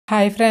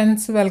Hi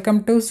friends, welcome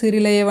to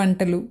సిరిలయ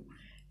వంటలు.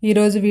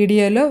 ఈరోజు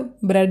వీడియోలో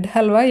బ్రెడ్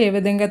హల్వా ఏ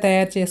విధంగా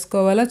తయారు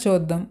చేసుకోవాలో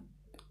చూద్దాం.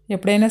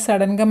 ఎప్పుడైనా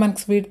సడన్గా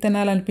మనకు స్వీట్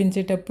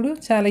తినాలనిపించేటప్పుడు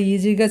చాలా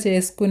ఈజీగా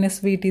చేసుకునే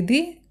స్వీట్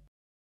ఇది.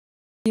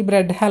 ఈ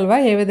బ్రెడ్ హల్వా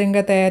ఏ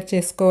విధంగా తయారు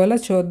చేసుకోవాలో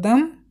చూద్దాం.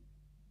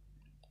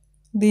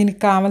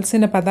 దీనికి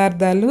కావలసిన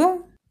పదార్థాలు: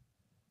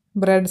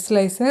 బ్రెడ్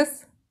స్లైసెస్,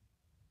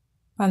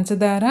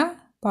 పంచదార,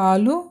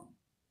 పాలు,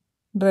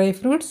 డ్రై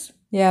ఫ్రూట్స్,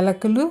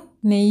 యాలకులు,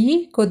 నెయ్యి,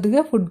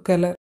 కొద్దిగా ఫుడ్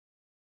కలర్.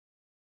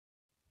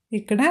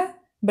 ఇక్కడ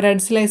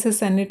బ్రెడ్ స్లైసెస్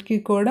అన్నిటికీ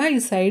కూడా ఈ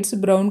సైడ్స్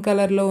బ్రౌన్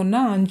కలర్లో ఉన్న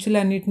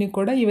అంచులన్నిటినీ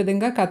కూడా ఈ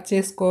విధంగా కట్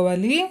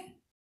చేసుకోవాలి.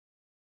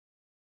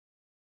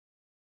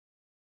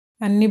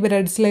 అన్ని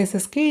బ్రెడ్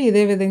స్లైసెస్కి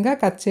ఇదే విధంగా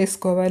కట్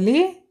చేసుకోవాలి.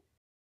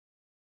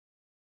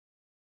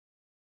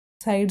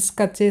 సైడ్స్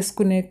కట్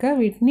చేసుకున్నాక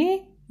వీటిని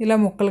ఇలా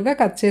ముక్కలుగా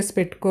కట్ చేసి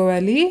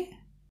పెట్టుకోవాలి.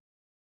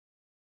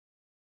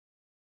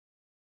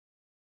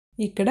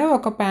 ఇక్కడ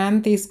ఒక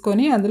ప్యాన్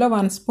తీసుకొని అందులో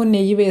 1 స్పూన్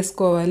నెయ్యి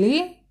వేసుకోవాలి.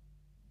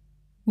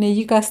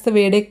 నెయ్యి కాస్త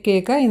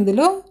వేడెక్కాక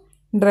ఇందులో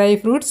డ్రై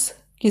ఫ్రూట్స్,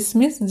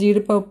 కిస్మిస్,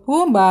 జీడిపప్పు,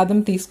 బాదం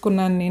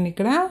తీసుకున్నాను నేను.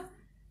 ఇక్కడ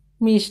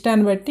మీ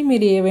ఇష్టాన్ని బట్టి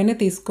మీరు ఏవైనా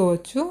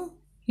తీసుకోవచ్చు.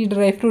 ఈ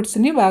డ్రై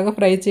ఫ్రూట్స్ని బాగా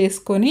ఫ్రై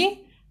చేసుకొని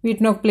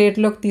వీటిని ఒక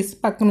ప్లేట్లోకి తీసి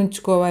పక్కన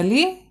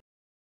ఉంచుకోవాలి.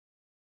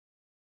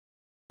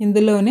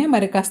 ఇందులోనే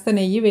మరి కాస్త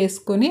నెయ్యి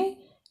వేసుకొని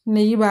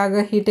నెయ్యి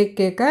బాగా హీట్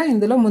ఎక్కాక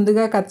ఇందులో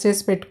ముందుగా కట్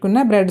చేసి పెట్టుకున్న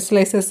బ్రెడ్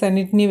స్లైసెస్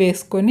అన్నిటినీ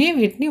వేసుకొని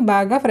వీటిని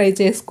బాగా ఫ్రై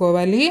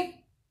చేసుకోవాలి.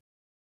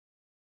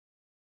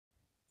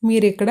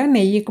 మీరు ఇక్కడ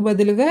నెయ్యికి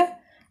బదులుగా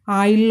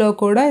ఆయిల్లో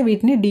కూడా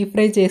వీటిని డీప్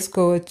ఫ్రై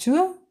చేసుకోవచ్చు.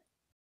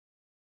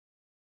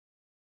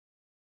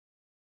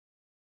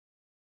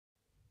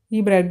 ఈ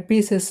బ్రెడ్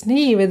పీసెస్ని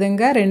ఈ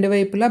విధంగా రెండు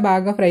వైపులా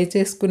బాగా ఫ్రై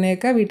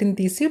చేసుకున్నాక వీటిని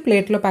తీసి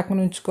ప్లేట్లో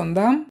పక్కన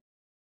ఉంచుకుందాం.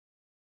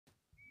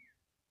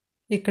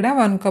 ఇక్కడ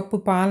 1 కప్పు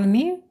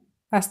పాలని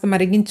కాస్త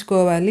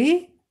మరిగించుకోవాలి.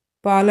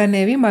 పాలు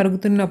అనేవి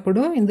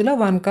మరుగుతున్నప్పుడు ఇందులో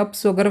 1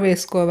 కప్ షుగర్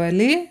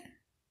వేసుకోవాలి.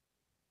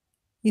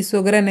 ఈ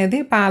షుగర్ అనేది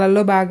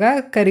పాలలో బాగా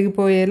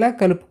కరిగిపోయేలా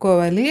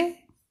కలుపుకోవాలి.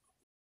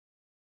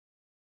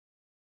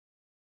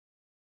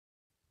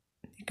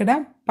 ఇక్కడ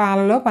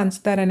పాలలో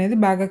పంచదార అనేది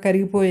బాగా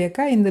కరిగిపోయాక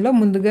ఇందులో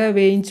ముందుగా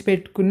వేయించి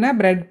పెట్టుకున్న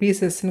బ్రెడ్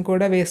పీసెస్ని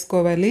కూడా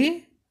వేసుకోవాలి.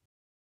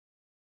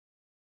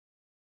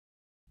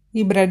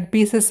 ఈ బ్రెడ్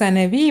పీసెస్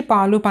అనేవి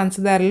పాలు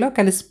పంచదారలో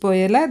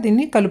కలిసిపోయేలా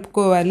దీన్ని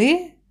కలుపుకోవాలి.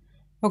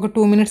 ఒక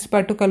 2 మినిట్స్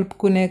పాటు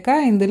కలుపుకున్నాక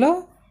ఇందులో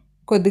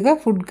కొద్దిగా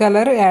ఫుడ్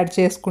కలర్ యాడ్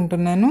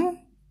చేసుకుంటున్నాను.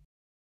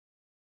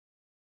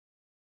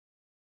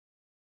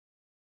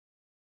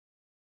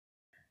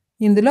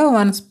 ఇందులో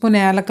 1 స్పూన్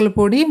యాలకుల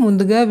పొడి,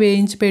 ముందుగా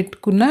వేయించి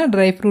పెట్టుకున్న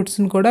డ్రై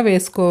ఫ్రూట్స్ని కూడా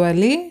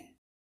వేసుకోవాలి.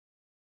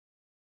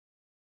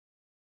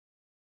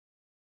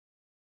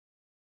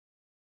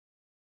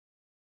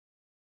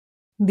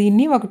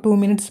 దీన్ని ఒక 2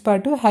 మినిట్స్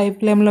పాటు హై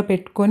ఫ్లేమ్లో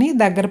పెట్టుకొని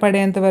దగ్గర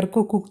పడేంత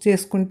వరకు కుక్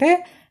చేసుకుంటే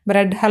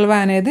బ్రెడ్ హల్వా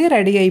అనేది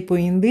రెడీ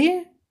అయిపోయింది.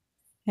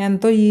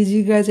 ఎంతో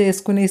ఈజీగా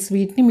చేసుకునే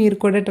స్వీట్ని మీరు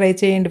కూడా ట్రై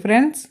చేయండి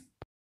ఫ్రెండ్స్.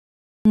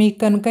 మీకు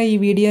కనుక ఈ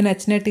వీడియో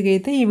నచ్చినట్టుగా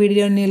అయితే ఈ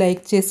వీడియోని లైక్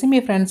చేసి మీ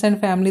ఫ్రెండ్స్ అండ్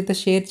ఫ్యామిలీతో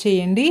షేర్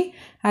చేయండి.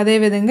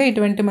 అదేవిధంగా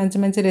ఇటువంటి మంచి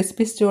మంచి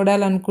రెసిపీస్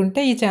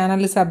చూడాలనుకుంటే ఈ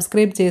ఛానల్ని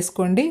సబ్స్క్రైబ్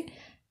చేసుకోండి.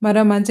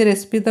 మరో మంచి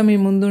రెసిపీతో మీ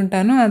ముందు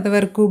ఉంటాను.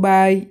 అంతవరకు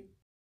బాయ్.